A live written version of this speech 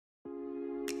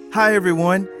Hi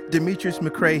everyone, Demetrius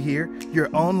McCrae here, your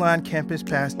online campus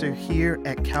pastor here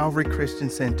at Calvary Christian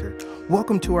Center.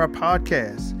 Welcome to our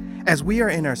podcast. As we are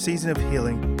in our season of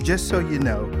healing, just so you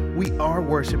know, we are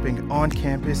worshiping on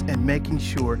campus and making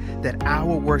sure that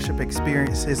our worship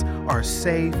experiences are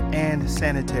safe and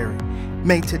sanitary.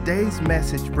 May today's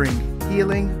message bring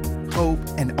healing, hope,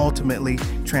 and ultimately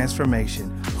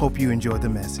transformation. Hope you enjoy the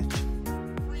message.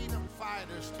 Freedom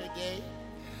fighters today.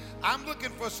 I'm looking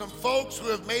for some folks who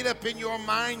have made up in your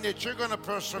mind that you're going to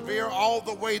persevere all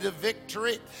the way to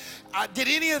victory. Did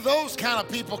any of those kind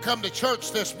of people come to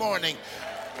church this morning?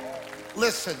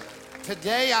 Listen,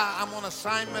 today I'm on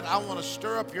assignment. I want to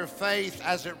stir up your faith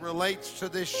as it relates to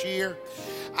this year.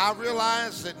 I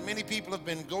realize that many people have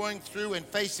been going through and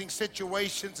facing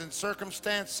situations and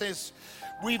circumstances.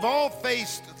 We've all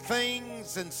faced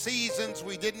things and seasons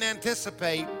we didn't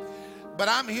anticipate, but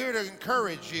I'm here to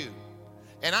encourage you.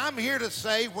 And I'm here to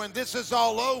say when this is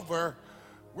all over,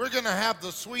 we're going to have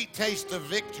the sweet taste of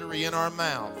victory in our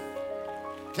mouth.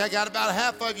 Okay, I got about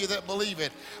half of you that believe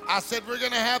it. I said we're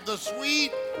going to have the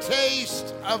sweet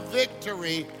taste of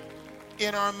victory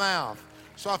in our mouth.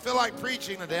 So I feel like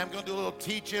preaching today. I'm going to do a little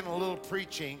teaching, a little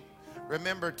preaching.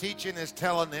 Remember, teaching is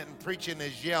telling it and preaching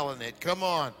is yelling it. Come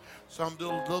on. So I'm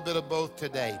doing a little bit of both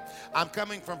today. I'm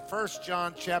coming from 1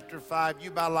 John chapter 5.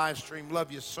 You by live stream,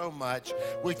 love you so much.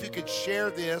 Well, if you could share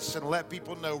this and let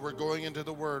people know we're going into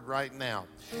the Word right now.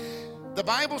 The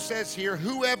Bible says here,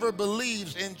 whoever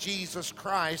believes in Jesus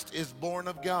Christ is born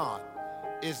of God.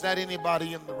 Is that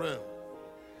anybody in the room?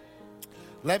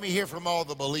 Let me hear from all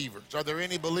the believers. Are there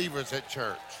any believers at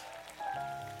church?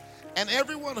 And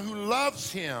everyone who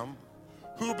loves him,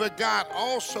 who begot,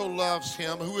 also loves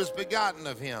him who is begotten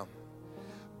of him.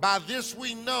 By this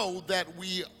we know that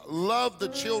we love the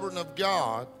children of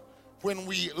God when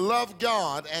we love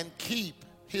God and keep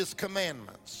his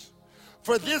commandments.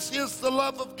 For this is the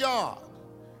love of God,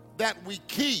 that we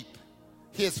keep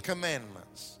his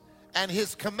commandments. And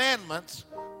his commandments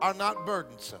are not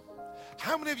burdensome.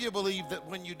 How many of you believe that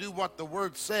when you do what the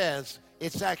word says,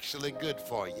 it's actually good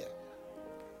for you?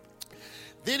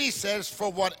 Then he says,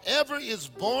 for whatever is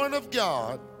born of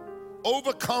God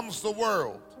overcomes the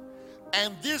world.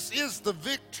 And this is the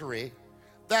victory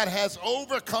that has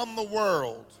overcome the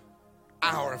world,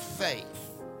 our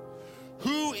faith.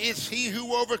 Who is he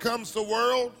who overcomes the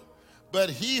world? But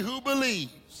he who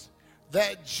believes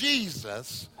that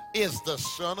Jesus is the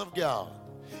Son of God.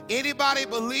 Anybody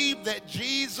believe that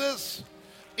Jesus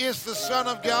is the Son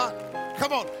of God?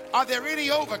 Come on. Are there any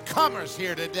overcomers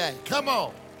here today? Come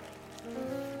on.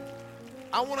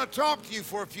 I want to talk to you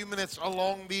for a few minutes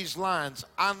along these lines.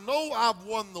 I know I've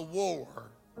won the war,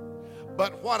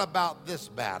 but what about this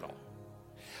battle?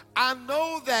 I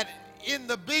know that in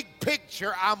the big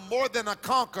picture, I'm more than a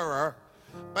conqueror,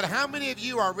 but how many of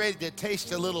you are ready to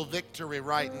taste a little victory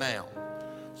right now?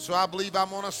 So I believe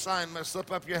I'm on assignment.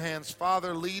 Slip up your hands.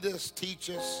 Father, lead us, teach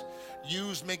us.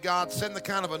 Use me, God. Send the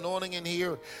kind of anointing in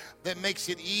here that makes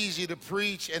it easy to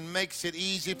preach and makes it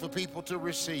easy for people to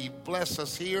receive. Bless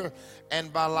us here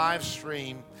and by live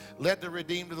stream. Let the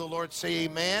redeemed of the Lord say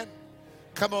amen.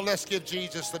 Come on, let's give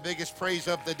Jesus the biggest praise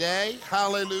of the day.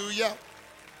 Hallelujah.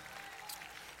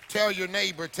 Tell your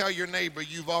neighbor,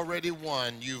 you've already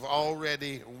won. You've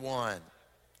already won.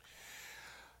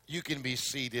 You can be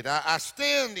seated. I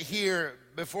stand here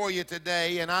before you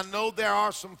today, and I know there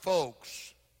are some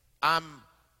folks. I'm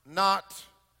not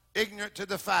ignorant to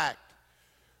the fact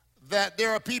that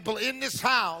there are people in this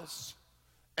house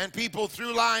and people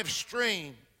through live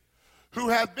stream who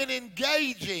have been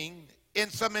engaging in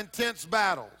some intense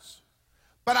battles.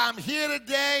 But I'm here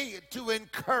today to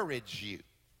encourage you.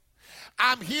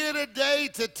 I'm here today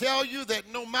to tell you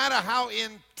that no matter how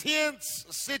intense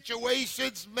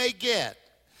situations may get,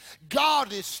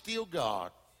 God is still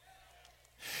God.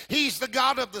 He's the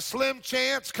God of the slim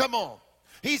chance. Come on.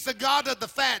 He's the God of the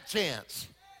fat chance.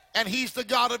 And he's the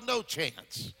God of no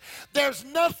chance. There's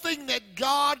nothing that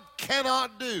God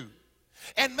cannot do.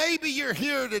 And maybe you're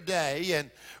here today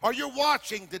or you're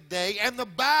watching today and the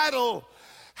battle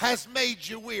has made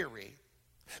you weary.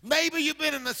 Maybe you've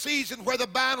been in a season where the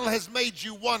battle has made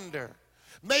you wonder.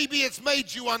 Maybe it's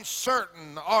made you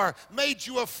uncertain or made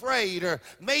you afraid or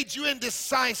made you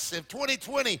indecisive.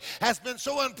 2020 has been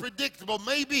so unpredictable.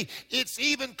 Maybe it's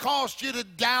even caused you to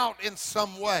doubt in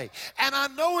some way. And I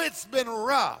know it's been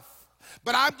rough,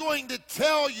 but I'm going to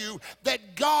tell you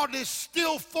that God is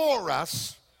still for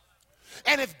us.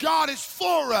 And if God is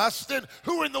for us, then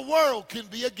who in the world can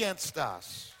be against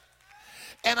us?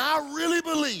 And I really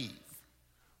believe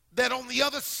that on the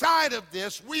other side of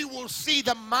this, we will see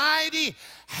the mighty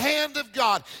hand of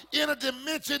God in a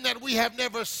dimension that we have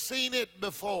never seen it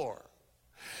before.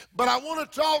 But I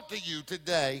want to talk to you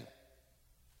today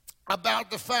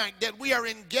about the fact that we are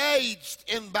engaged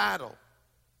in battle.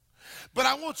 But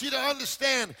I want you to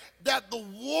understand that the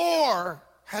war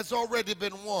has already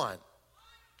been won.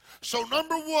 So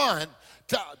number one,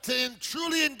 to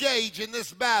truly engage in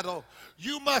this battle,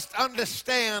 you must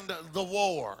understand the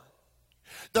war.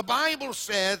 The Bible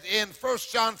says in 1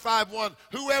 John 5:1,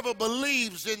 whoever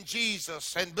believes in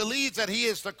Jesus and believes that he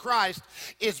is the Christ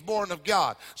is born of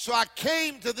God. So I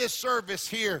came to this service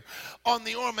here on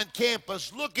the Ormond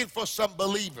campus looking for some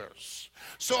believers.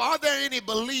 So are there any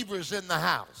believers in the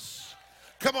house?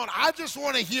 Come on, I just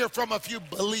want to hear from a few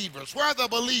believers. Where are the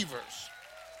believers?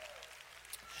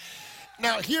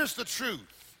 Now, here's the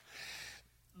truth.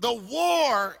 The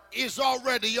war is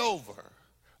already over.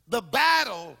 The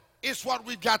battle is what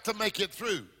we've got to make it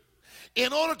through.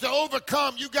 In order to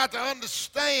overcome, you've got to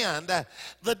understand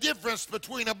the difference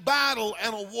between a battle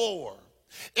and a war.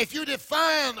 If you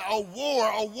define a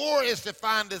war is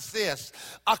defined as this: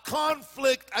 a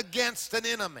conflict against an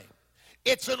enemy.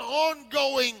 It's an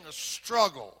ongoing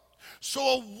struggle. So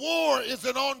a war is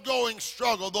an ongoing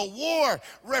struggle. The war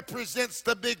represents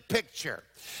the big picture.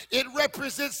 It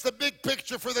represents the big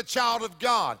picture for the child of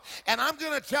God. And I'm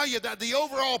going to tell you that the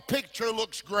overall picture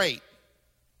looks great.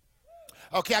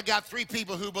 Okay, I got 3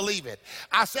 people who believe it.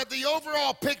 I said the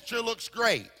overall picture looks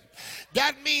great.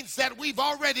 That means that we've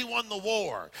already won the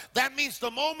war. That means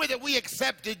the moment that we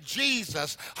accepted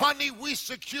Jesus, honey, we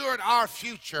secured our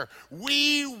future.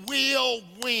 We will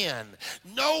win.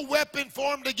 No weapon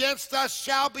formed against us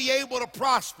shall be able to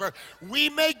prosper. We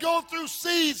may go through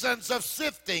seasons of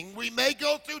sifting. We may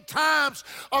go through times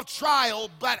of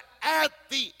trial, but at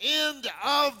the end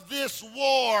of this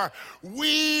war,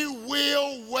 we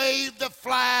will wave the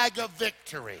flag of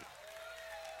victory.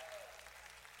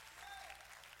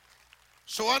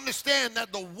 So understand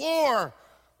that the war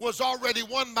was already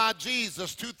won by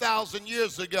Jesus 2,000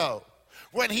 years ago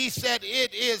when he said,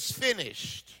 "It is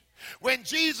finished." When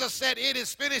Jesus said, "It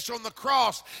is finished" on the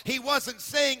cross, he wasn't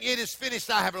saying, "It is finished,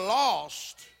 I have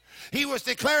lost." He was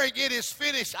declaring, "It is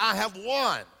finished, I have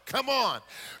won." Come on.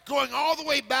 Going all the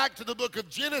way back to the book of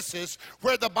Genesis,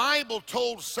 where the Bible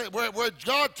told, where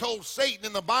God told Satan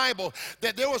in the Bible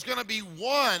that there was going to be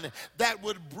one that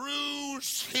would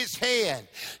bruise his head.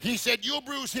 He said, "You'll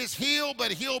bruise his heel,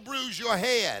 but he'll bruise your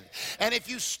head." And if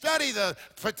you study the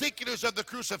particulars of the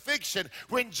crucifixion,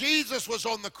 when Jesus was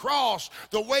on the cross,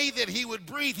 the way that he would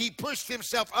breathe, he pushed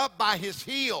himself up by his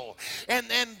heel.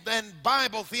 And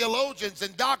Bible theologians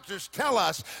and doctors tell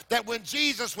us that when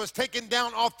Jesus was taken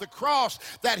down off the cross,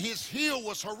 that his heel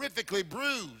was horrifically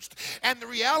bruised. And the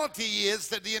reality is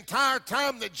that the entire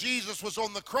time that Jesus was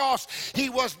on the cross, he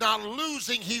was not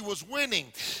losing, he was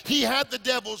winning. He had the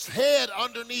devil's head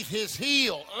underneath his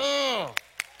heel. Ugh.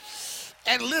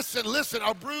 And listen,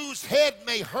 a bruised head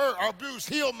may hurt, or a bruised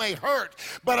heel may hurt,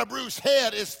 but a bruised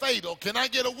head is fatal. Can I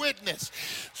get a witness?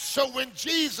 So when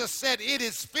Jesus said, "It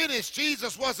is finished,"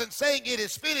 Jesus wasn't saying, "It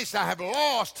is finished, I have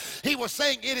lost." He was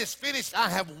saying, "It is finished, I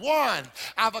have won.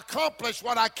 I've accomplished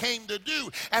what I came to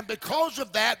do." And because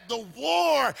of that, the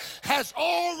war has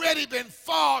already been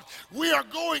fought. We are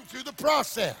going through the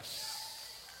process.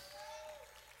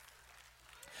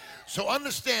 So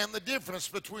understand the difference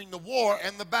between the war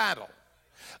and the battle.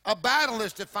 A battle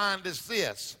is defined as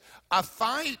this: a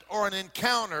fight or an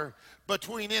encounter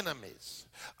between enemies.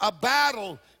 A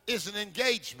battle is an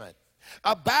engagement.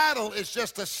 A battle is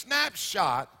just a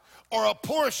snapshot or a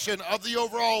portion of the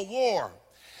overall war.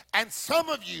 And some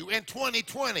of you in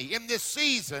 2020, in this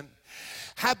season,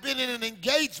 have been in an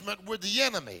engagement with the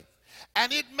enemy.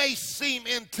 And it may seem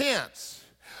intense.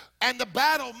 And the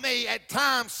battle may at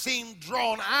times seem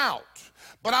drawn out.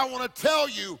 But I want to tell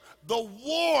you, the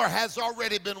war has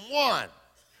already been won.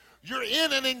 You're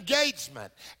in an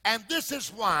engagement. And this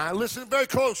is why, listen very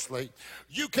closely,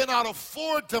 you cannot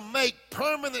afford to make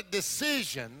permanent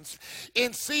decisions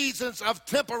in seasons of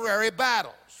temporary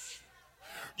battles.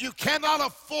 You cannot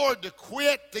afford to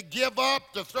quit, to give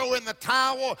up, to throw in the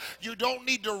towel. You don't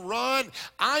need to run.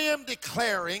 I am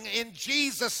declaring in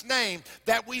Jesus' name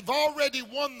that we've already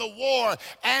won the war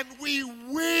and we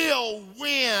will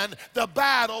win the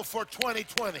battle for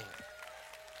 2020.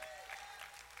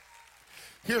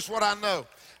 Here's what I know.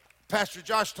 Pastor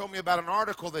Josh told me about an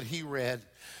article that he read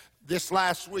this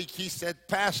last week. He said,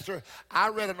 "Pastor, I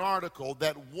read an article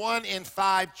that 1 in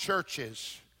 5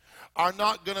 churches are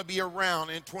not going to be around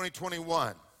in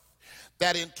 2021.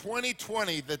 That in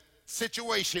 2020, the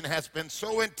situation has been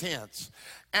so intense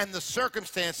and the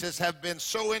circumstances have been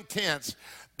so intense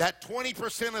that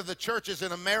 20% of the churches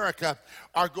in America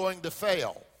are going to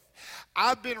fail.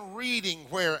 I've been reading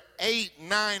where 8,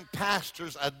 9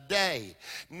 pastors a day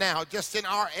now, just in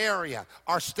our area,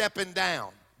 are stepping down.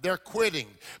 They're quitting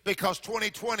because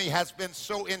 2020 has been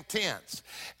so intense.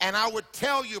 And I would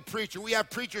tell you, preacher, we have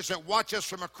preachers that watch us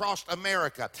from across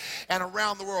America and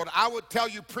around the world. I would tell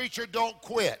you, preacher, don't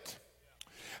quit.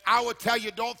 I would tell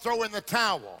you, don't throw in the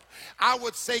towel. I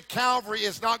would say Calvary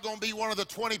is not going to be one of the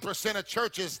 20% of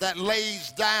churches that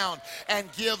lays down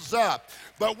and gives up.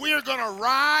 But we're going to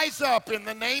rise up in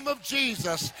the name of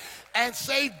Jesus and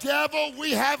say, devil,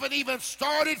 we haven't even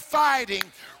started fighting.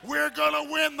 We're going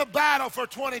to win the battle for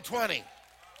 2020.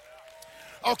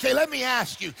 Okay, let me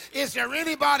ask you, is there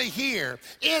anybody here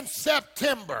in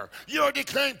September, you're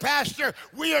declaring, Pastor,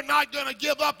 we are not going to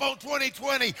give up on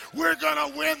 2020. We're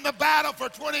going to win the battle for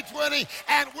 2020,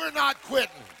 and we're not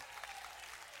quitting.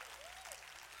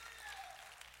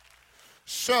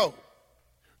 So,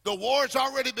 the war's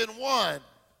already been won,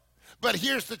 but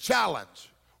here's the challenge.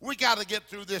 We got to get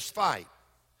through this fight.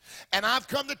 And I've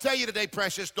come to tell you today,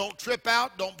 precious, don't trip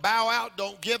out, don't bow out,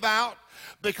 don't give out,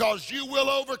 because you will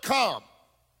overcome.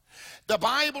 The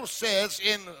Bible says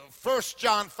in 1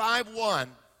 John 5:1,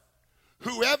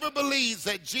 whoever believes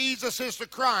that Jesus is the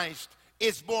Christ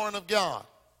is born of God.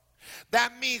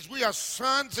 That means we are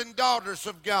sons and daughters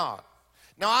of God.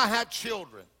 Now, I have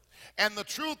children, and the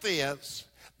truth is,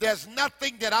 there's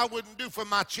nothing that I wouldn't do for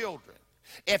my children.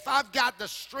 If I've got the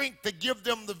strength to give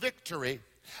them the victory,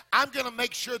 I'm going to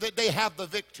make sure that they have the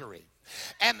victory.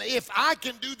 And if I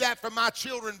can do that for my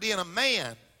children being a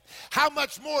man, how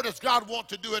much more does God want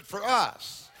to do it for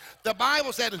us? The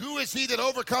Bible said, who is he that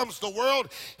overcomes the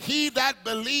world? He that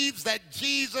believes that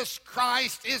Jesus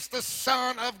Christ is the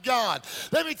Son of God.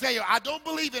 Let me tell you, I don't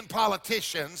believe in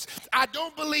politicians. I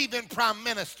don't believe in prime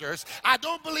ministers. I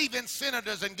don't believe in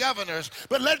senators and governors.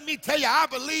 But let me tell you, I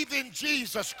believe in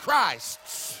Jesus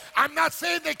Christ. I'm not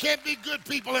saying there can't be good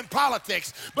people in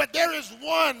politics, but there is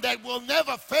one that will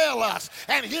never fail us,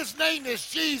 and his name is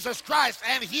Jesus Christ,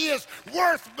 and he is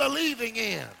worth believing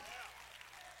in.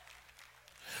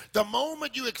 The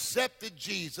moment you accepted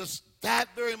Jesus, that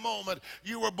very moment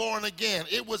you were born again.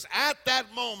 It was at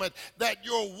that moment that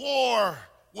your war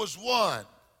was won.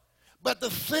 But the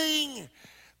thing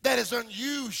that is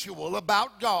unusual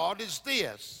about God is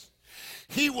this.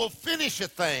 He will finish a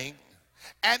thing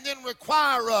and then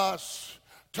require us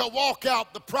to walk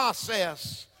out the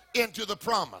process into the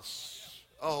promise.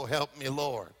 Oh, help me,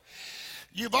 Lord.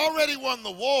 You've already won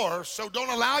the war, so don't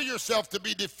allow yourself to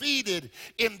be defeated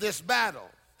in this battle.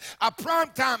 A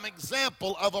primetime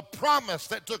example of a promise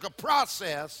that took a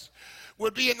process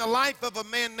would be in the life of a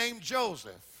man named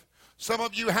Joseph. Some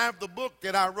of you have the book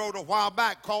that I wrote a while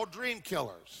back called Dream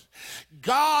Killers.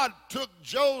 God took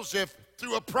Joseph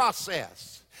through a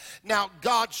process. Now,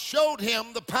 God showed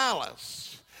him the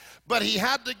palace, but he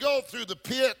had to go through the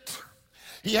pit.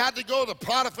 He had to go to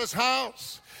Potiphar's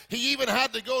house. He even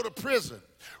had to go to prison.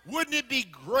 Wouldn't it be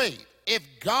great if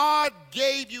God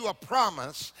gave you a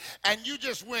promise and you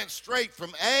just went straight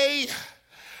from A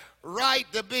right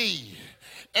to B,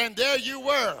 and there you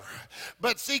were?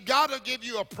 But see, God will give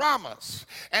you a promise,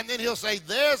 and then he'll say,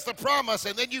 there's the promise,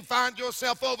 and then you find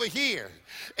yourself over here,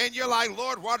 and you're like,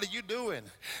 Lord, what are you doing?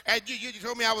 And you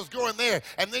told me I was going there,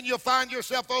 and then you'll find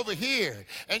yourself over here,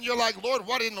 and you're like, Lord,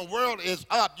 what in the world is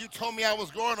up? You told me I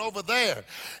was going over there,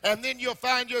 and then you'll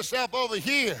find yourself over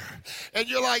here, and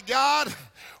you're like, God,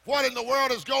 what in the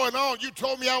world is going on? You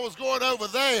told me I was going over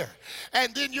there.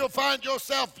 And then you'll find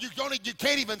yourself, you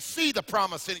can't even see the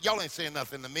promise. Y'all ain't saying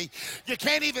nothing to me. You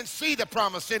can't even see the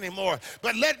promise anymore.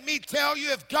 But let me tell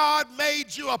you, if God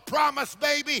made you a promise,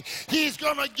 baby, he's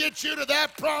going to get you to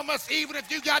that promise even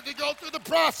if you got to go through the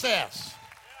process.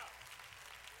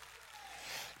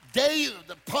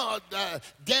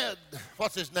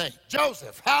 What's his name?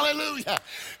 Joseph. Hallelujah.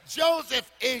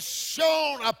 Joseph is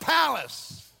shown a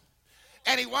palace.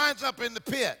 And he winds up in the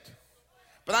pit.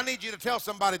 But I need you to tell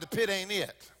somebody the pit ain't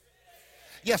it.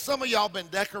 Yeah, some of y'all been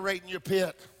decorating your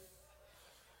pit.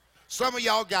 Some of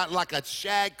y'all got like a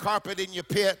shag carpet in your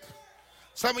pit.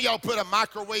 Some of y'all put a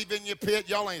microwave in your pit.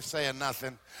 Y'all ain't saying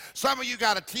nothing. Some of you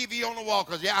got a TV on the wall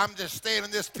because, yeah, I'm just staying in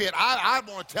this pit. I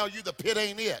want to tell you the pit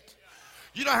ain't it.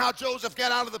 You know how Joseph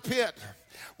got out of the pit?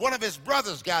 One of his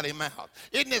brothers got him out.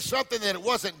 Isn't it something that it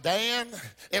wasn't Dan?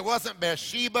 It wasn't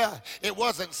Bathsheba. It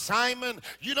wasn't Simon.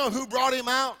 You know who brought him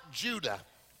out? Judah.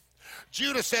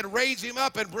 Judah said, raise him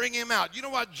up and bring him out. You know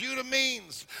what Judah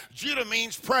means? Judah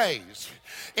means praise.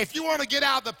 If you want to get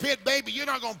out of the pit, baby, you're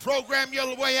not going to program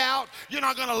your way out. You're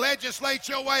not going to legislate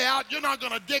your way out. You're not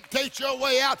going to dictate your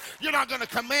way out. You're not going to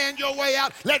command your way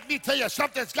out. Let me tell you,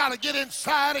 something's got to get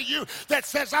inside of you that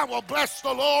says, I will bless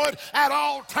the Lord at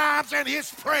all times, and his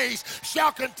praise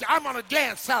shall continue. I'm going to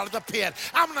dance out of the pit.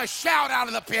 I'm going to shout out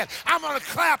of the pit. I'm going to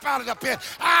clap out of the pit.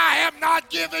 I am not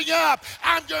giving up.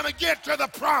 I'm going to get to the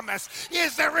promise.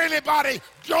 Is there anybody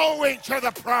going to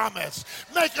the promise?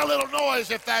 Make a little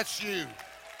noise if that's you.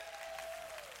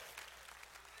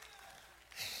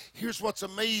 Here's what's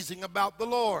amazing about the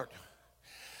Lord.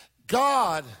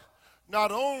 God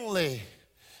not only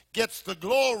gets the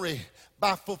glory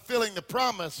by fulfilling the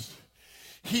promise,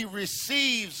 he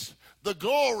receives the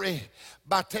glory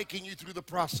by taking you through the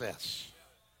process.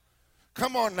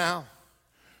 Come on now.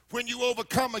 When you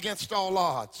overcome against all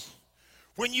odds,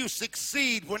 when you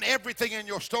succeed when everything in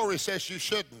your story says you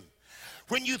shouldn't,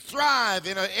 when you thrive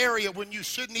in an area when you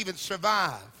shouldn't even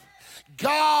survive,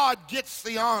 God gets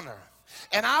the honor.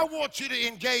 And I want you to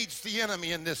engage the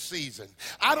enemy in this season.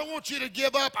 I don't want you to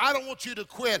give up. I don't want you to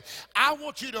quit. I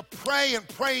want you to pray and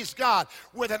praise God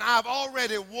with an I've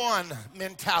already won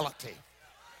mentality.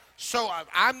 So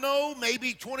I know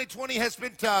maybe 2020 has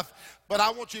been tough, but I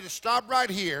want you to stop right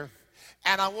here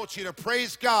and I want you to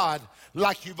praise God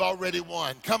like you've already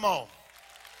won. Come on.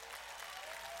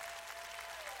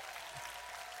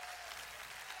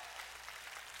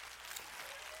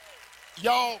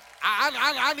 Y'all,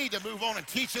 I need to move on and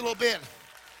teach a little bit.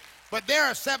 But there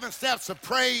are 7 steps of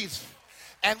praise.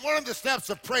 And one of the steps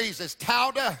of praise is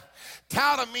tauda.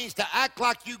 Tauda means to act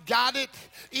like you got it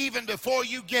even before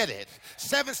you get it.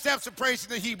 7 steps of praise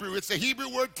in the Hebrew. It's the Hebrew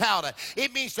word tauda.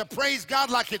 It means to praise God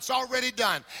like it's already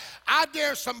done. I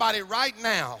dare somebody right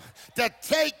now to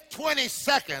take 20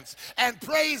 seconds and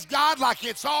praise God like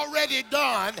it's already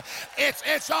done.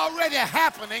 It's already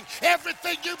happening.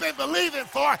 Everything you've been believing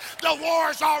for, the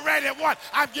war's already won.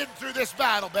 I'm getting through this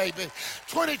battle, baby.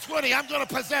 2020, I'm going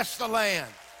to possess the land.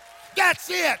 That's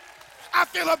it. I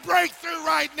feel a breakthrough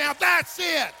right now. That's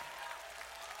it.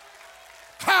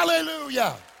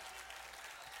 Hallelujah.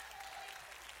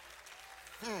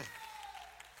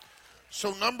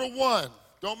 So number 1,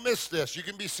 don't miss this. You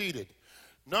can be seated.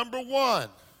 Number 1,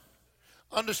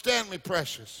 understand me,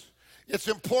 precious. It's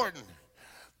important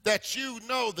that you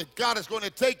know that God is going to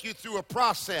take you through a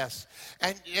process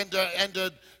and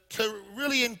to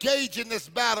really engage in this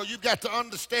battle, you've got to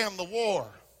understand the war.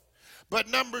 But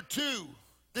number 2,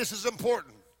 this is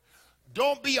important.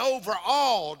 Don't be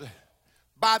overawed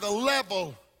by the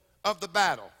level of the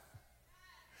battle,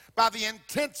 by the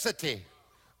intensity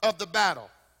of the battle.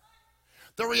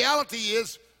 The reality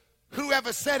is,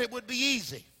 whoever said it would be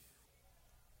easy?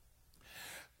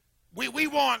 We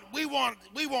want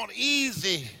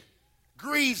easy,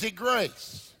 greasy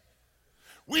grace.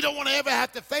 We don't want to ever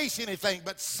have to face anything,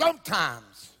 but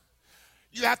sometimes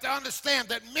you have to understand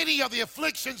that many of the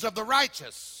afflictions of the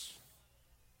righteous,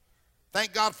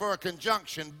 thank God for a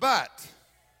conjunction, but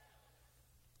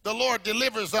the Lord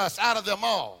delivers us out of them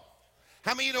all.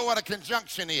 How many of you know what a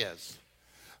conjunction is?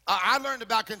 I learned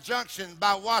about conjunction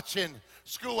by watching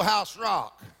Schoolhouse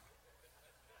Rock.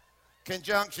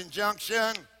 Conjunction,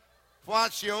 junction,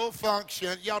 what's your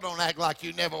function? Y'all don't act like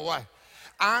you never watched.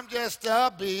 I'm just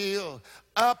a bill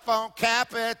up on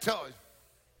Capitol.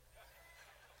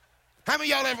 How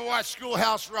many of y'all ever watched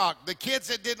Schoolhouse Rock? The kids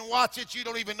that didn't watch it, you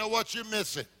don't even know what you're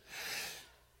missing.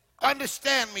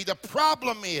 Understand me, the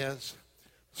problem is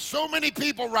so many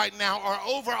people right now are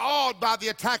overawed by the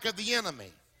attack of the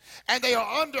enemy, and they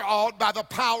are underawed by the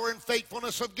power and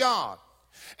faithfulness of God.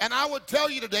 And I would tell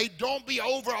you today, don't be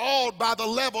overawed by the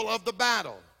level of the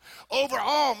battle.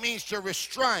 Overawe means to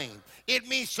restrain. It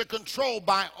means to control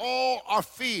by awe or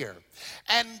fear.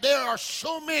 And there are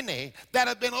so many that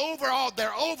have been overawed.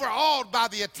 They're overawed by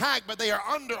the attack, but they are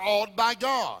underawed by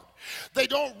God. They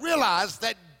don't realize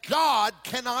that God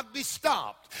cannot be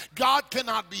stopped. God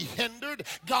cannot be hindered.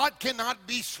 God cannot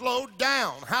be slowed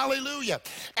down. Hallelujah.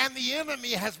 And the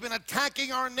enemy has been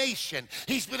attacking our nation.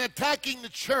 He's been attacking the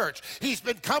church. He's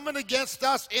been coming against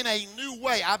us in a new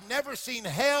way. I've never seen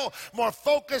hell more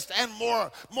focused and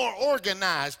more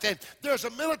organized. And there's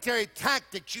a military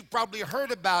tactic, you probably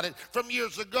heard about it from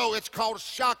years ago. It's called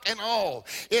shock and awe.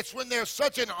 It's when there's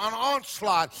such an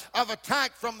onslaught of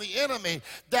attack from the enemy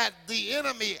that the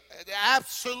enemy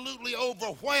absolutely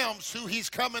overwhelms who he's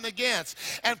coming against.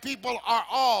 And people are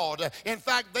awed. In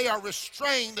fact, they are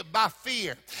restrained by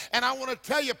fear. And I want to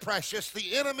tell you, precious,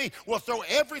 the enemy will throw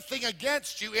everything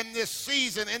against you in this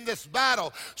season, in this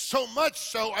battle, so much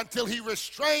so until he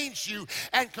restrains you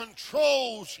and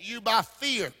controls you by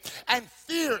fear. And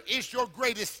fear is your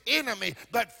greatest enemy,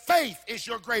 but faith is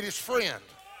your greatest friend.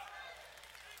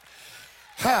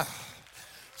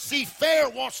 See, fear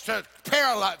wants to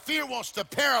paralyze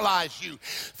you.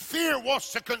 Fear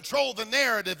wants to control the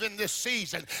narrative in this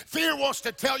season. Fear wants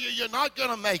to tell you you're not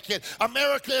going to make it.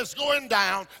 America is going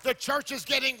down. The church is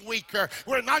getting weaker.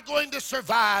 We're not going to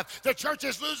survive. The church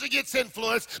is losing its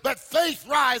influence. But faith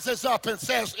rises up and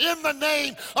says, in the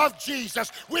name of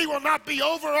Jesus, we will not be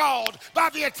overawed by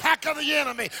the attack of the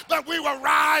enemy, but we will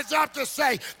rise up to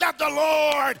say that the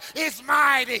Lord is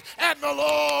mighty and the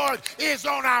Lord is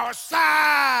on our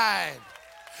side.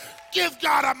 Give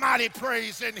God a mighty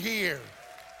praise in here.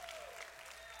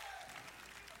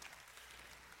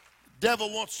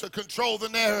 Devil wants to control the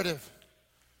narrative,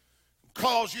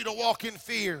 cause you to walk in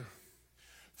fear.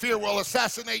 Fear will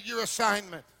assassinate your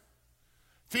assignment.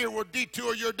 Fear will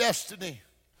detour your destiny.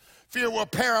 Fear will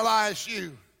paralyze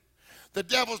you. The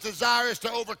devil's desire is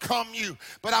to overcome you,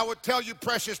 but I would tell you,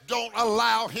 precious, don't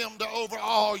allow him to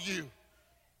overawe you.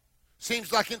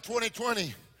 Seems like in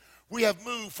 2020, we have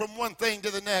moved from one thing to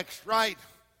the next, right?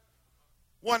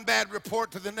 One bad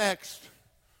report to the next.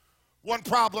 One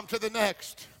problem to the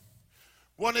next.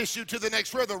 One issue to the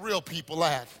next. Where are the real people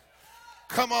at?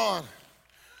 Come on.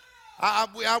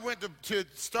 I went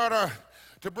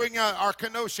to bring our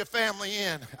Kenosha family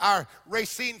in, our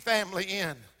Racine family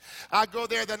in. I go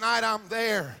there the night I'm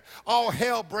there. All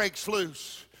hell breaks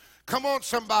loose. Come on,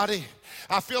 somebody.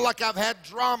 I feel like I've had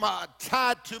drama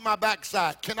tied to my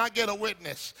backside. Can I get a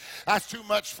witness? That's too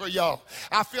much for y'all.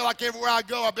 I feel like everywhere I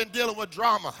go, I've been dealing with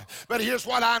drama. But here's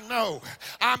what I know.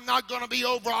 I'm not going to be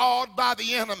overawed by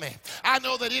the enemy. I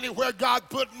know that anywhere God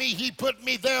put me, he put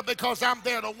me there because I'm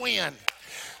there to win.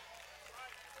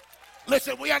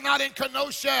 Listen, we are not in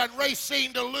Kenosha and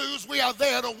Racine to lose. We are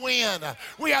there to win.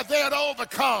 We are there to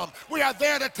overcome. We are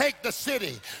there to take the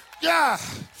city. Yeah.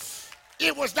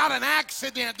 It was not an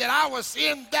accident that I was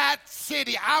in that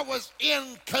city. I was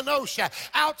in Kenosha,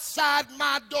 outside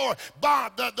my door.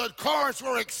 The cars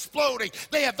were exploding.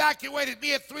 They evacuated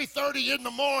me at 3:30 in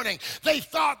the morning. They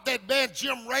thought that, man,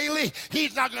 Jim Raley,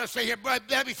 he's not going to stay here. But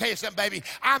let me tell you something, baby.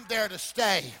 I'm there to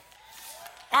stay.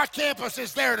 Our campus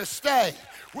is there to stay.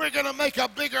 We're going to make a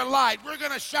bigger light. We're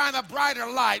going to shine a brighter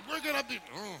light. We're going to be...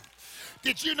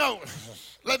 Did you know?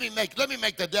 Let me make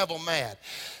the devil mad.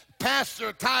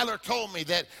 Pastor Tyler told me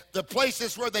that the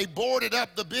places where they boarded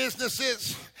up the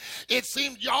businesses, it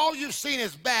seemed all you've seen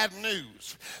is bad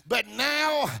news. But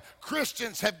now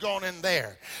Christians have gone in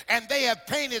there and they have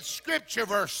painted scripture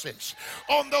verses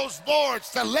on those boards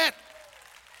to let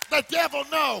the devil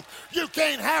know you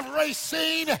can't have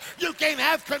Racine, you can't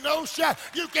have Kenosha,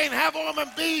 you can't have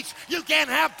Ormond Beach, you can't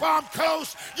have Palm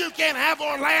Coast, you can't have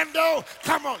Orlando.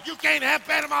 Come on, you can't have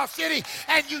Panama City,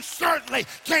 and you certainly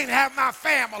can't have my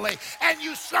family, and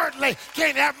you certainly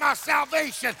can't have my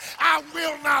salvation. I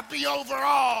will not be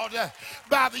overawed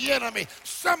by the enemy.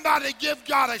 Somebody give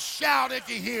God a shout if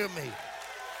you hear me.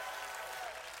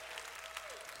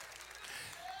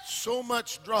 So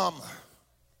much drama.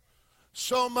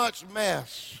 So much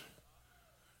mess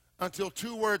until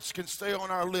two words can stay on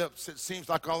our lips, it seems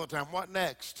like all the time. What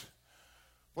next?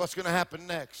 What's going to happen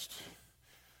next?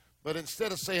 But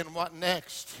instead of saying what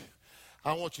next,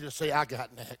 I want you to say, I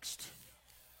got next.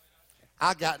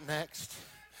 I got next.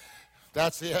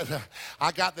 That's it.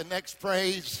 I got the next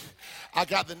praise. I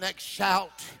got the next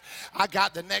shout. I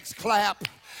got the next clap.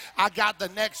 I got the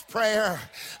next prayer.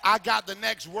 I got the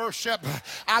next worship.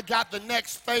 I got the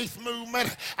next faith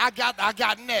movement. I got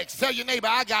next. Tell your neighbor,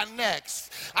 I got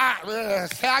next.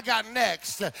 I got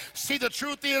next. See, the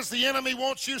truth is the enemy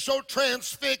wants you so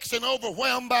transfixed and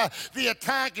overwhelmed by the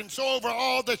attack and so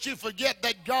overawed that you forget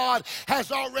that God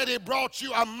has already brought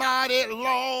you a mighty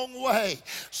long way.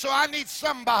 So I need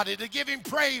somebody to give him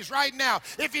praise right now.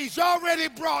 If he's already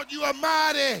brought you a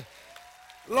mighty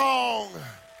long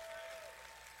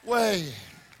way.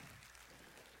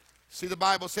 See, the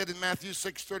Bible said in Matthew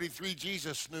 6:33,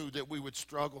 Jesus knew that we would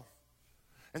struggle.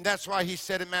 And that's why he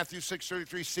said in Matthew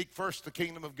 6:33, seek first the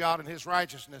kingdom of God and his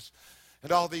righteousness,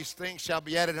 and all these things shall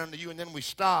be added unto you. And then we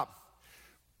stop.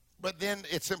 But then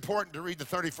it's important to read the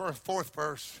 34th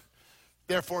verse.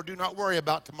 Therefore, do not worry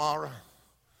about tomorrow,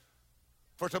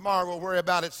 for tomorrow will worry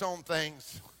about its own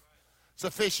things.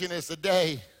 Sufficient is the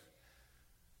day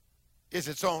is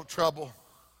its own trouble.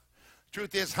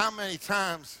 Truth is, how many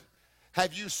times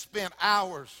have you spent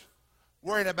hours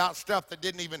worrying about stuff that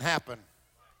didn't even happen?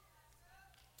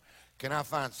 Can I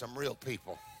find some real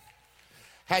people?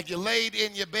 Have you laid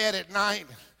in your bed at night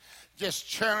just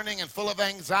churning and full of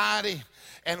anxiety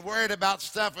and worried about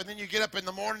stuff, and then you get up in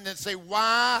the morning and say,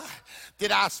 why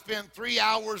did I spend 3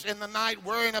 hours in the night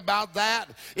worrying about that?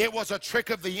 It was a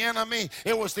trick of the enemy.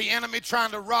 It was the enemy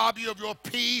trying to rob you of your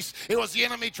peace. It was the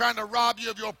enemy trying to rob you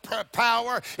of your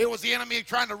power. It was the enemy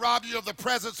trying to rob you of the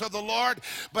presence of the Lord.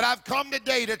 But I've come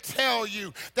today to tell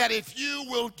you that if you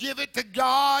will give it to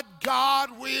God,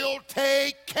 God will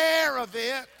take care of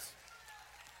it.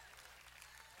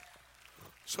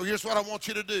 So here's what I want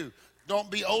you to do. Don't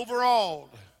be overawed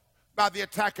by the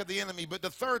attack of the enemy. But the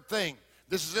third thing,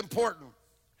 this is important.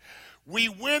 We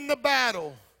win the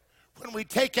battle when we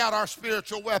take out our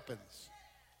spiritual weapons.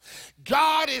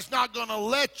 God is not going to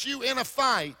let you in a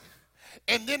fight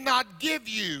and then not give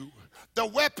you the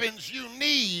weapons you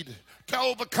need to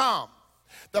overcome.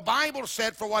 The Bible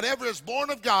said, for whatever is born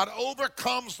of God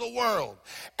overcomes the world.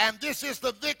 And this is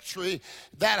the victory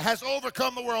that has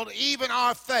overcome the world, even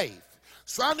our faith.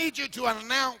 So I need you to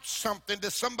announce something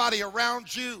to somebody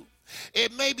around you.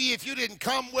 It may be if you didn't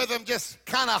come with them, just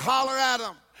kind of holler at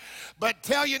them. But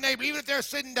tell your neighbor, even if they're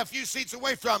sitting a few seats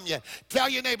away from you, tell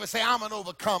your neighbor, say, I'm an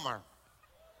overcomer.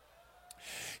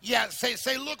 Yeah,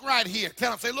 say, look right here. Tell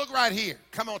them, say, look right here.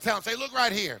 Come on, tell them, say, look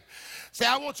right here. Say,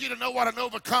 I want you to know what an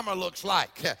overcomer looks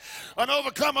like. An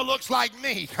overcomer looks like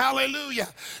me. Hallelujah.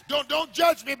 Don't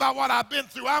judge me by what I've been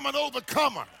through. I'm an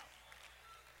overcomer.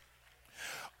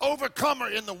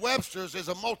 Overcomer in the Webster's is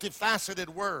a multifaceted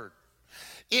word.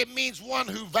 It means one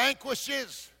who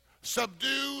vanquishes,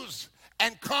 subdues,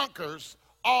 and conquers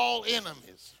all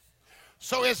enemies.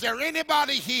 So is there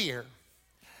anybody here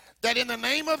that in the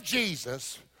name of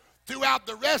Jesus, throughout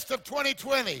the rest of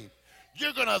 2020,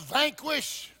 you're going to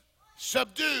vanquish,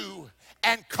 subdue,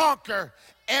 and conquer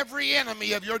every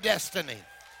enemy of your destiny?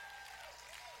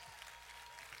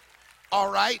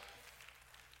 All right?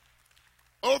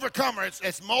 Overcomer,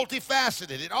 it's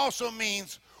multifaceted. It also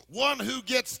means one who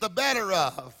gets the better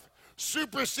of,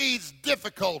 supersedes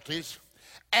difficulties,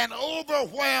 and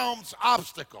overwhelms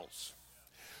obstacles.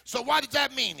 So what does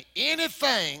that mean?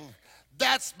 Anything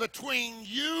that's between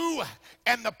you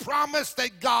and the promise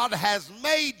that God has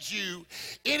made you,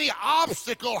 any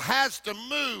obstacle has to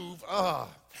move.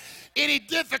 Any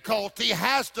difficulty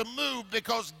has to move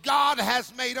because God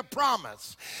has made a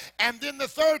promise. And then the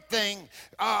third thing,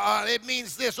 it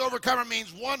means this. Overcomer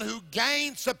means one who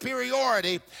gains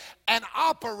superiority and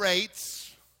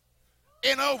operates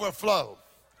in overflow.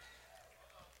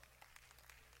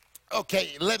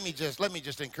 Okay, let me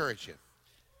just encourage you.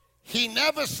 He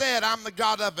never said, I'm the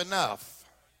God of enough.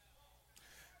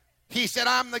 He said,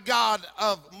 I'm the God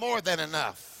of more than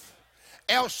enough.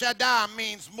 El Shaddai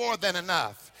means more than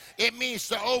enough. It means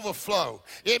to overflow.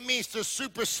 It means to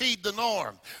supersede the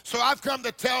norm. So I've come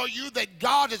to tell you that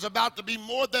God is about to be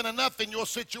more than enough in your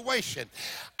situation.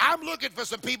 I'm looking for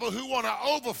some people who want to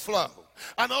overflow.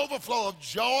 An overflow of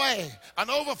joy, an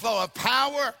overflow of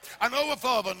power, an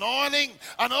overflow of anointing,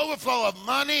 an overflow of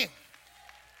money.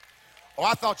 Oh,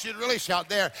 I thought you'd really shout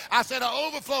there. I said an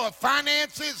overflow of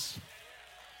finances.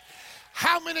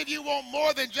 How many of you want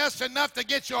more than just enough to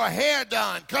get your hair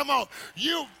done? Come on.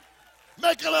 You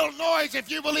make a little noise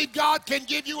if you believe God can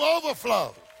give you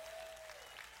overflow.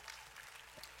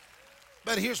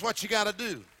 But here's what you got to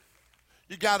do.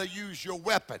 You got to use your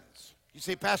weapons. You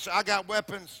say, Pastor, I got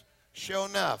weapons. Sure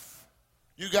enough,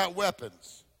 you got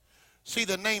weapons. See,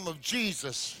 the name of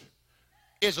Jesus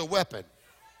is a weapon.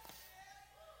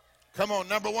 Come on,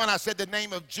 number one, I said the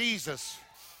name of Jesus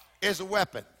is a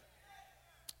weapon.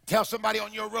 Tell somebody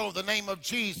on your row, the name of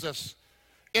Jesus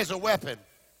is a weapon.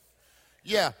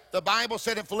 Yeah, the Bible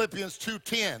said in Philippians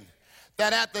 2:10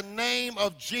 that at the name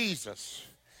of Jesus,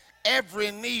 every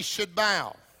knee should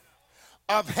bow,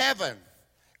 of heaven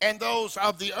and those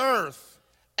of the earth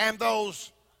and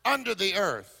those under the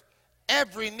earth.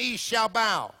 Every knee shall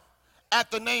bow at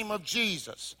the name of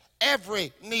Jesus.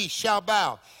 Every knee shall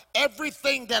bow.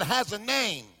 Everything that has a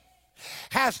name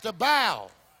has to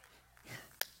bow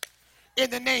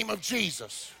in the name of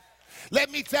Jesus.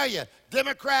 Let me tell you,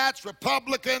 Democrats,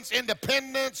 Republicans,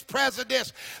 independents,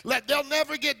 presidents, they'll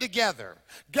never get together.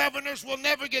 Governors will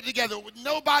never get together.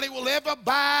 Nobody will ever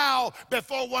bow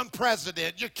before one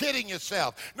president. You're kidding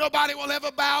yourself. Nobody will ever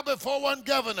bow before one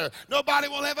governor. Nobody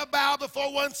will ever bow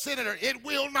before one senator. It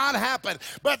will not happen.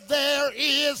 But there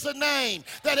is a name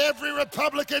that every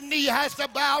Republican knee has to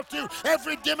bow to,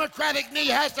 every Democratic knee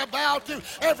has to bow to,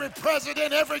 every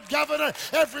president, every governor,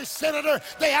 every senator,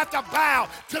 they have to bow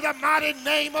to the mighty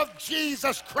name of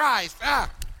Jesus Christ.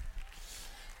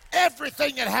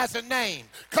 Everything that has a name.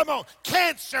 Come on,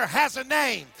 cancer has a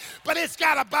name, but it's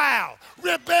got to bow.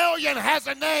 Rebellion has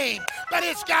a name, but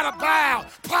it's got to bow.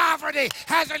 Poverty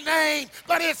has a name,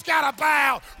 but it's got to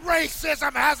bow.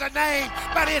 Racism has a name,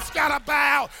 but it's got to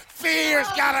bow. Fear's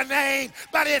got a name,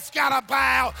 but it's got to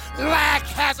bow. Lack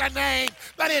has a name,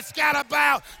 but it's got to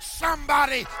bow.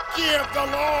 Somebody give the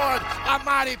Lord a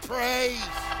mighty praise.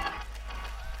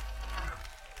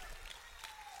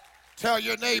 Tell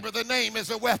your neighbor the name is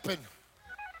a weapon.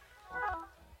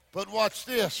 But watch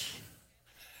this.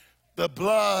 The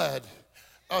blood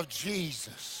of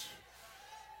Jesus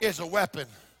is a weapon.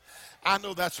 I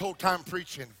know that's whole time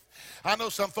preaching. I know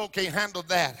some folk can't handle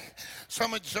that. So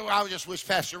I just wish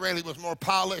Pastor Rayleigh was more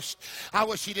polished. I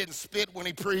wish he didn't spit when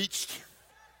he preached.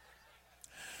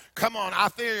 Come on, I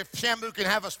fear if Shamu can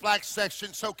have a splash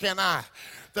section, so can I.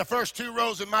 The first 2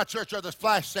 rows in my church are the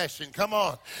splash section. Come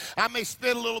on. I may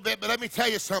spit a little bit, but let me tell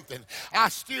you something. I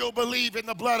still believe in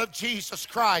the blood of Jesus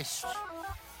Christ.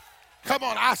 Come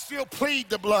on, I still plead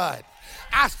the blood.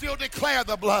 I still declare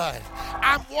the blood.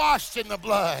 I'm washed in the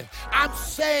blood. I'm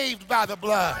saved by the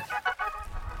blood.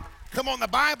 Come on, the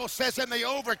Bible says, and they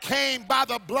overcame by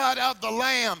the blood of the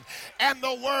Lamb and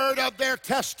the word of their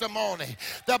testimony.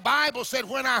 The Bible said,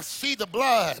 when I see the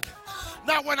blood,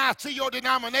 not when I see your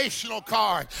denominational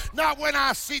card, not when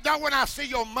I see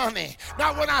your money,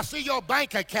 not when I see your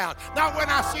bank account, not when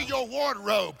I see your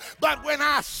wardrobe, but when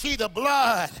I see the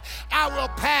blood, I will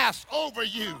pass over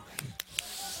you.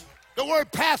 The word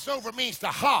Passover means to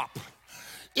hop.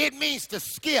 It means to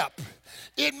skip.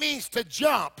 It means to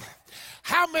jump.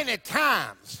 How many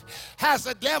times has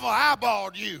the devil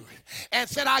eyeballed you and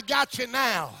said, I got you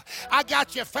now. I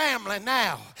got your family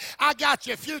now. I got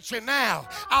your future now.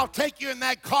 I'll take you in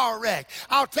that car wreck.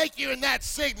 I'll take you in that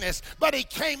sickness. But he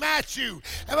came at you,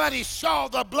 but he saw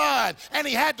the blood, and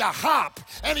he had to hop,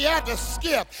 and he had to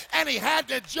skip, and he had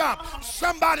to jump.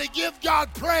 Somebody give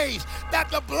God praise that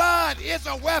the blood is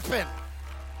a weapon.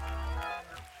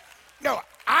 No,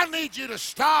 I need you to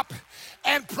stop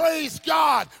and praise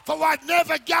God for what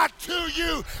never got to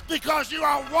you because you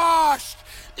are washed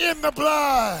in the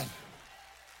blood.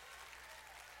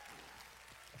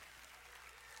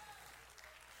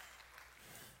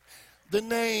 The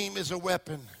name is a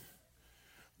weapon.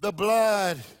 The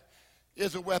blood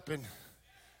is a weapon.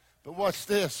 But watch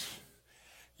this.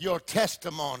 Your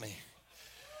testimony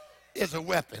is a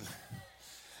weapon.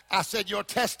 I said your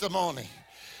testimony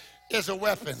is a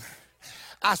weapon.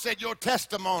 I said your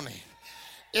testimony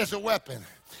is a weapon.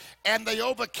 And they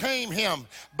overcame him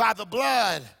by the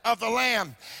blood of the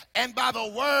Lamb and by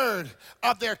the word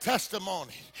of their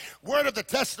testimony. Word of the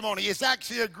testimony is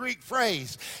actually a Greek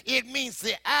phrase. It means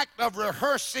the act of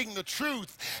rehearsing the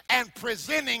truth and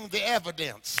presenting the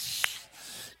evidence.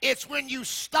 It's when you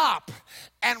stop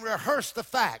and rehearse the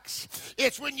facts.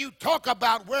 It's when you talk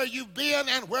about where you've been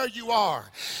and where you are.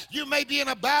 You may be in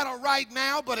a battle right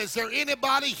now, but is there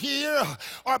anybody here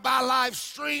or by live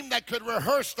stream that could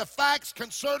rehearse the facts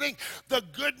concerning the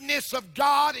goodness of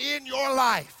God in your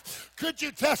life? Could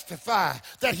you testify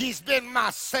that he's been my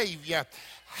Savior?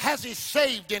 Has he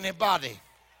saved anybody?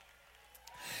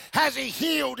 Has he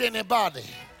healed anybody?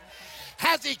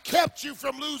 Has he kept you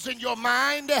from losing your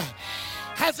mind?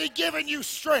 Has he given you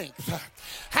strength?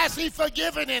 Has he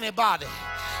forgiven anybody?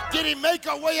 Did he make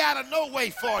a way out of no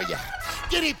way for you?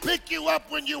 Did he pick you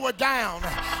up when you were down?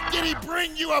 Did he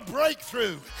bring you a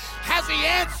breakthrough? Has he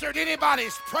answered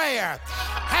anybody's prayer?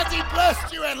 Has he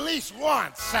blessed you at least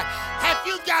once? Have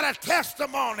you got a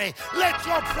testimony? Let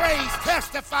your praise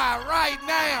testify right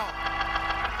now.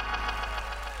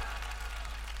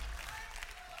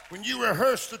 When you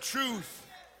rehearse the truth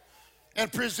and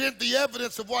present the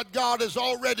evidence of what God has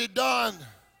already done,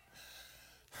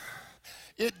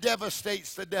 it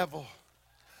devastates the devil.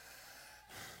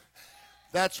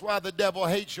 That's why the devil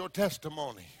hates your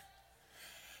testimony.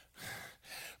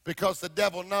 Because the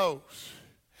devil knows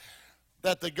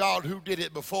that the God who did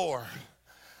it before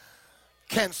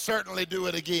can certainly do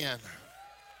it again.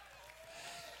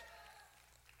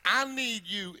 I need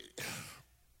you.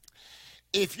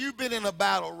 If you've been in a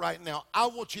battle right now, I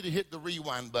want you to hit the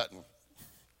rewind button.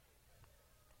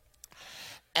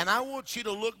 And I want you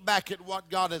to look back at what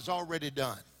God has already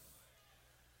done.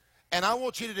 And I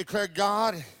want you to declare,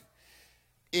 God,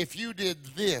 if you did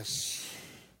this,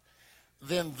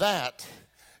 then that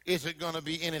isn't going to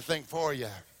be anything for you.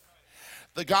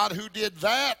 The God who did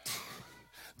that,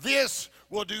 this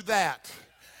will do that.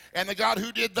 And the God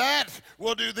who did that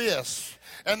will do this.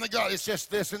 And the God, it's just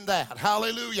this and that.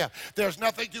 Hallelujah. There's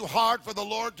nothing too hard for the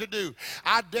Lord to do.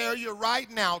 I dare you right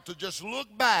now to just look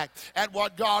back at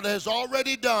what God has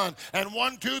already done. And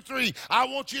 1, 2, 3, I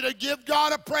want you to give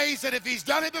God a praise that if he's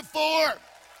done it before,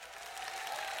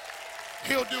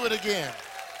 he'll do it again.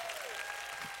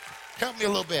 Help me a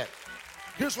little bit.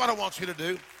 Here's what I want you to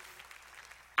do.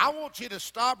 I want you to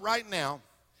stop right now,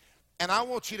 and I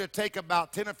want you to take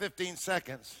about 10 or 15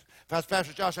 seconds. If I was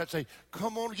Pastor Josh, I'd say,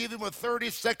 come on, give him a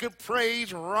 30-second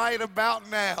praise right about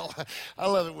now. I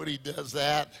love it when he does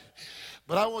that.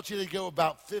 But I want you to go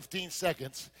about 15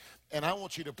 seconds, and I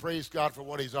want you to praise God for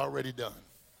what he's already done.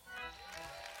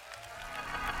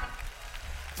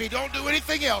 If he don't do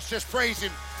anything else, just praise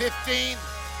him. 15,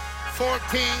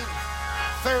 14,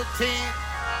 13,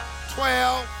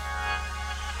 12,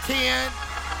 10,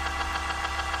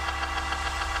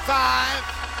 5,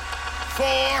 4,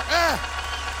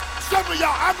 Some of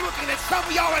y'all, I'm looking at some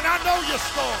of y'all and I know your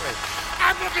story.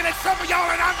 I'm looking at some of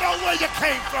y'all and I know where you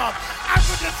came from. I'm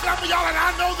looking at some of y'all and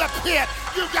I know the pit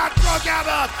you got drug out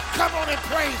of. Come on and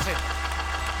praise him.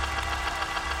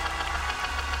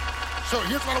 So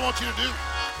here's what I want you to do.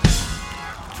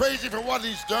 Praise him for what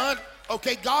he's done.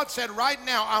 Okay, God said right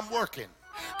now I'm working.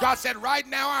 God said right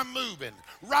now I'm moving.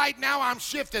 Right now I'm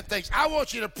shifting things. I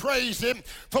want you to praise him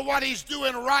for what he's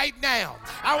doing right now.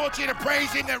 I want you to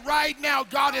praise him that right now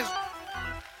God is...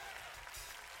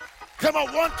 Come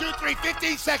on, 1, 2, 3,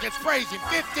 15 seconds. Praise him.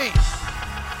 15.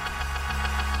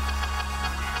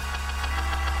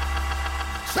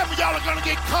 Some of y'all are going to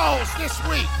get calls this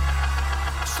week.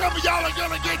 Some of y'all are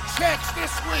going to get checks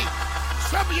this week.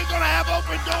 Some of you are going to have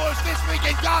open doors this week,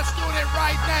 and God's doing it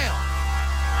right now.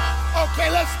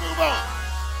 Okay, let's move on.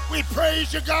 We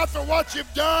praise you, God, for what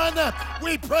you've done.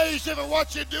 We praise you for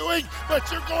what you're doing, but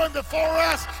you're going before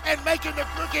us and making the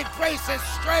crooked places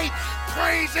straight.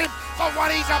 Praise him for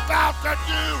what he's about to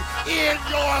do in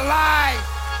your life.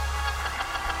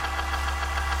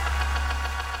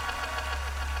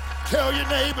 Tell your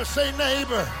neighbor, say,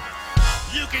 neighbor,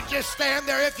 you can just stand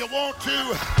there if you want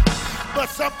to, but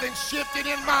something shifted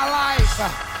in my life,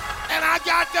 and I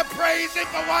got to praise him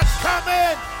for what's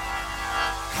coming.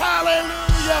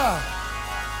 Hallelujah.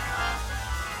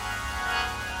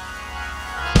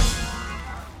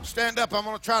 Stand up. I'm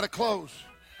going to try to close.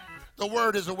 The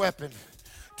word is a weapon.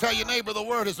 Tell your neighbor the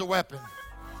word is a weapon.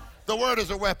 The word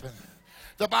is a weapon.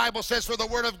 The Bible says for the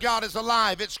word of God is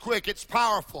alive. It's quick. It's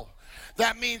powerful.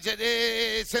 That means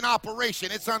it's in operation.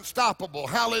 It's unstoppable.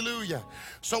 Hallelujah.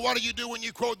 So what do you do when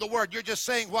you quote the word? You're just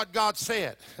saying what God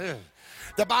said.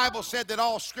 The Bible said that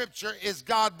all scripture is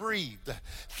God-breathed.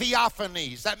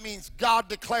 Theophanies, that means God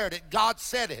declared it. God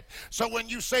said it. So when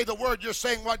you say the word, you're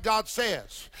saying what God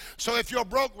says. So if you're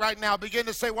broke right now, begin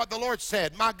to say what the Lord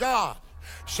said. My God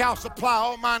shall supply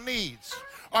all my needs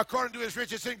according to his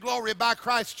riches in glory by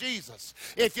Christ Jesus.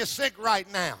 If you're sick right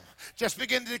now, just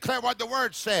begin to declare what the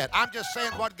word said. I'm just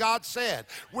saying what God said.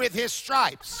 With his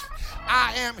stripes,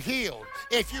 I am healed.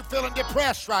 If you're feeling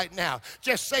depressed right now,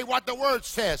 just say what the word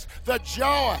says. The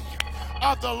joy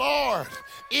of the Lord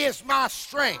is my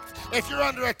strength. If you're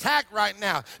under attack right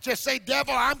now, just say,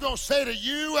 devil, I'm going to say to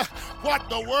you what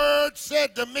the word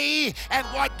said to me and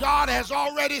what God has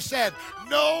already said.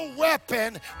 No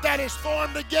weapon that is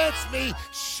formed against me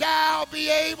shall be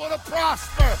able to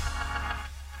prosper.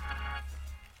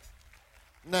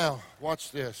 Now,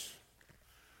 watch this.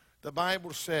 The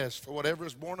Bible says, for whatever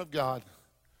is born of God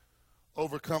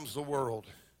overcomes the world.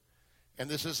 And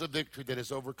this is a victory that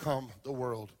has overcome the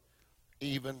world,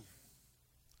 even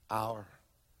our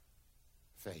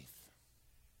faith.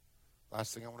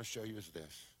 Last thing I want to show you is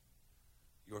this.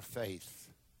 Your faith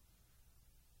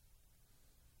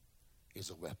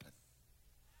is a weapon.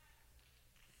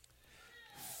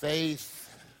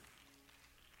 Faith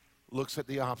looks at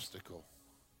the obstacle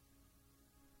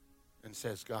and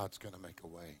says, God's going to make a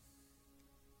way.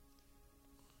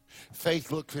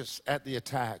 Faith looks at the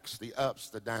attacks, the ups,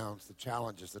 the downs, the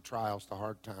challenges, the trials, the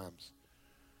hard times,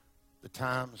 the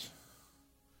times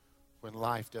when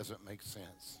life doesn't make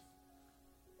sense.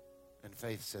 And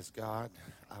faith says, God,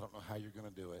 I don't know how you're going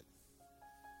to do it,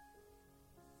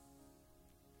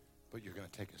 but you're going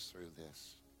to take us through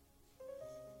this.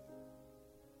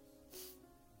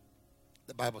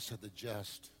 The Bible said the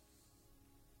just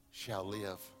shall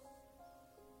live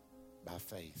by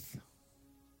faith.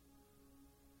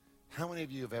 How many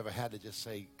of you have ever had to just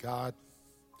say, God,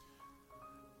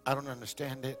 I don't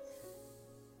understand it.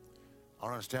 I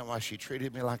don't understand why she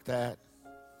treated me like that.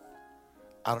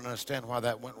 I don't understand why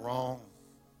that went wrong.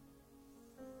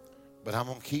 But I'm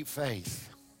going to keep faith.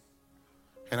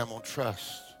 And I'm going to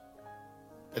trust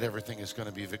that everything is going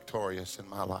to be victorious in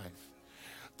my life.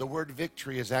 The word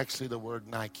victory is actually the word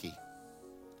Nike.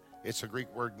 It's a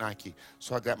Greek word, Nike.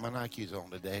 So I got my Nikes on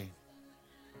today.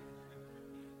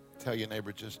 Tell your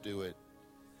neighbor, just do it.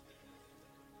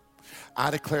 I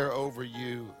declare over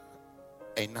you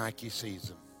a Nike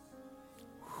season.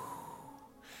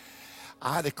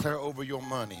 I declare over your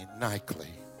money, Nike.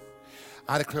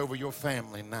 I declare over your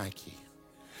family, Nike.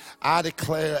 I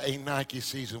declare a Nike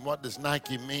season. What does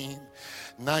Nike mean?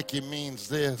 Nike means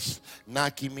this.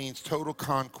 Nike means total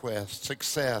conquest,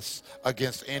 success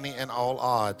against any and all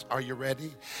odds. Are you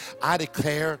ready? I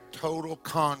declare total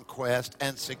conquest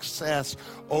and success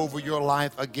over your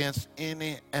life against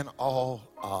any and all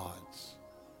odds.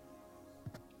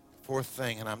 Fourth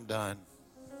thing, and I'm done.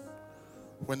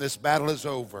 When this battle is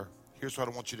over, here's what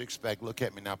I want you to expect. Look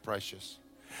at me now, precious.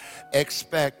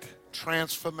 Expect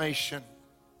transformation,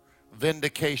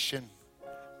 vindication,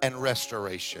 and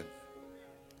restoration.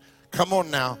 Come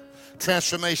on now.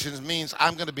 Transformation means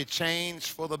I'm going to be changed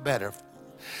for the better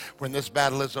when this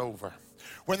battle is over.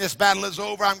 When this battle is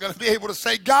over, I'm going to be able to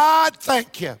say, God,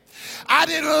 thank you. I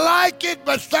didn't like it,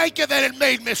 but thank you that it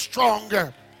made me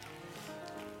stronger.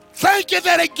 Thank you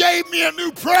that it gave me a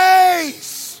new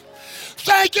praise.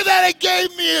 Thank you that it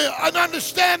gave me an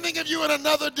understanding of you in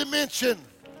another dimension.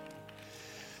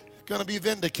 Going to be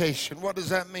vindication. What does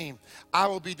that mean? I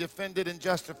will be defended and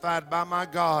justified by my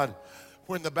God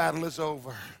when the battle is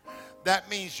over. That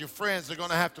means your friends are going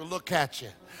to have to look at you.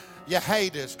 Your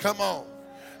haters, come on.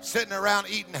 Sitting around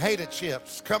eating hater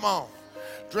chips, come on.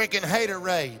 Drinking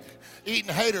haterade,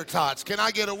 eating hater tots. Can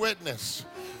I get a witness?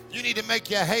 You need to make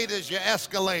your haters your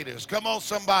escalators. Come on,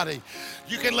 somebody.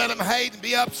 You can let them hate and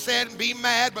be upset and be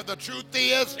mad, but the truth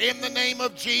is, in the name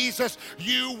of Jesus,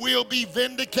 you will be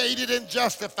vindicated and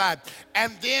justified.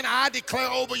 And then I declare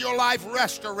over your life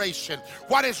restoration.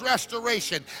 What is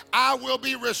restoration? I will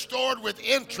be restored with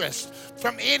interest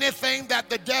from anything that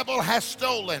the devil has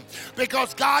stolen.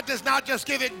 Because God does not just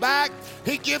give it back,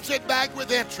 he gives it back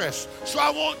with interest. So I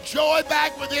want joy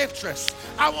back with interest.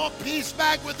 I want peace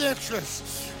back with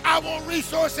interest. I want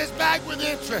resources back with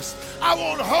interest. I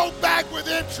want hope back with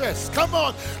interest. Come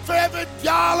on. For every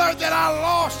dollar that I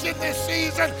lost in this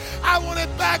season, I want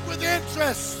it back with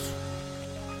interest.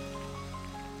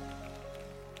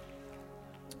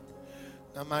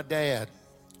 Now, my dad,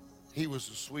 he was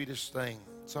the sweetest thing.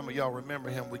 Some of y'all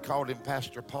remember him. We called him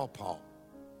Pastor Paw Paw.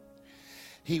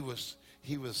 He was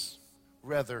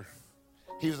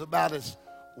about as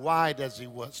wide as he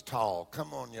was tall.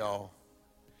 Come on, y'all.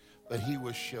 But he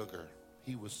was sugar.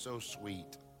 He was so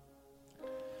sweet.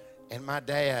 And my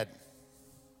dad,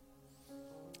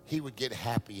 he would get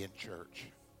happy in church.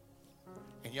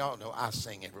 And y'all know I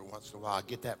sing every once in a while. I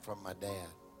get that from my dad.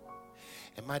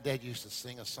 And my dad used to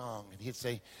sing a song, and he'd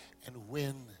say, and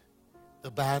when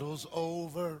the battle's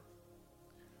over,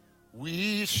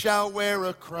 we shall wear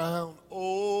a crown.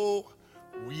 Oh,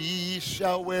 we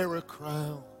shall wear a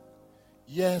crown.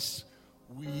 Yes,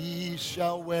 we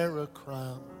shall wear a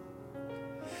crown.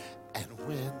 And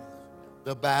when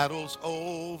the battle's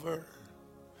over,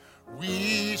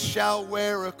 we shall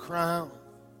wear a crown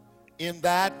in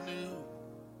that new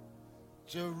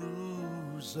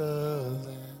Jerusalem.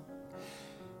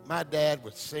 My dad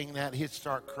would sing that. He'd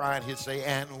start crying. He'd say,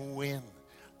 and when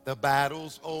the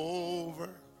battle's over,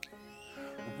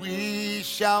 we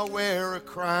shall wear a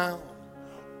crown.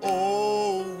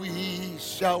 Oh, we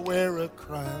shall wear a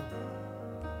crown.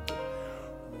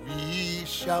 We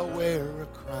shall wear a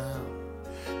crown.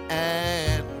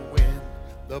 And when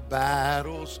the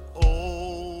battle's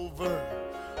over,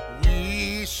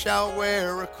 we shall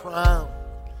wear a crown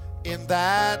in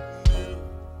that new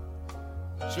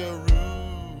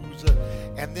Jerusalem.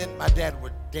 And then my dad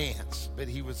would dance, but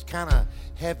he was kind of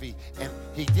heavy, and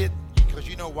he did, because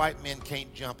you know white men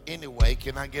can't jump anyway.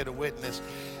 Can I get a witness?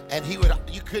 And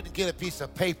you couldn't get a piece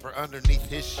of paper underneath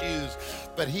his shoes,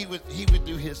 but he would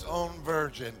do his own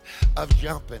version of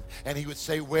jumping, and he would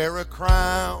say, wear a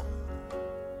crown,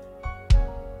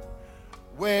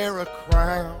 wear a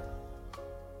crown,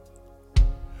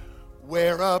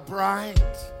 wear a bright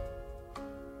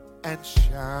and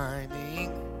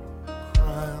shining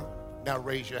crown. Now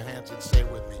raise your hands and say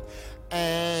it with me.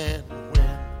 And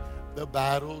when the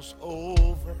battle's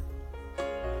over,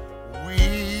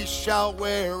 we shall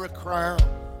wear a crown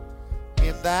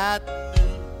in that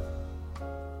new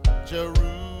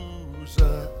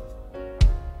Jerusalem.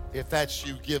 If that's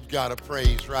you, give God a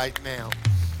praise right now.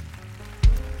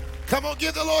 Come on,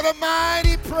 give the Lord a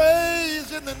mighty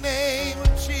praise in the name of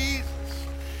Jesus.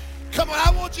 Come on,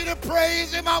 I want you to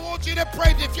praise him. I want you to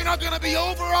praise him. If you're not going to be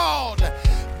overawed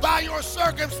by your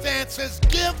circumstances,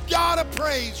 give God a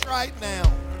praise right now.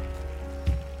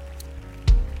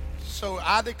 So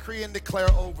I decree and declare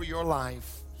over your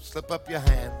life, slip up your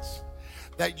hands,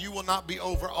 that you will not be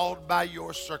overawed by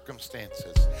your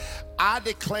circumstances. I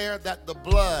declare that the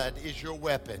blood is your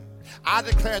weapon. I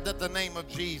declare that the name of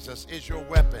Jesus is your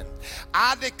weapon.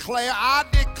 I declare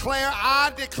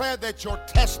that your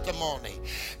testimony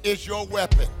is your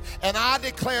weapon. And I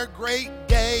declare great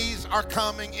days are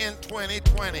coming in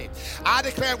 2020. I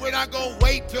declare we're not going to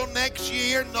wait till next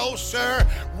year. No, sir.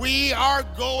 We are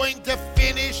going to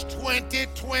finish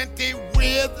 2020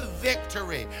 with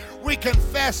victory. We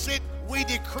confess it, we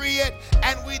decree it,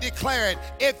 and we declare it.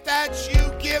 If that's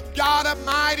you, give God a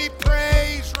mighty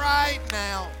praise right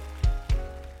now.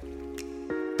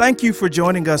 Thank you for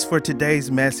joining us for today's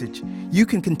message. You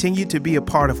can continue to be a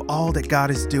part of all that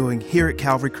God is doing here at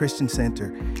Calvary Christian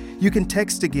Center. You can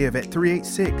text to give at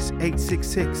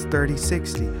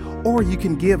 386-866-3060, or you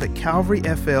can give at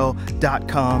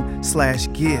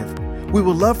calvaryfl.com/give. We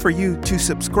would love for you to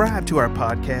subscribe to our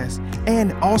podcast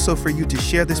and also for you to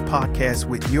share this podcast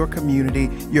with your community,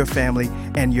 your family,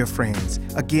 and your friends.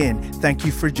 Again, thank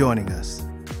you for joining us.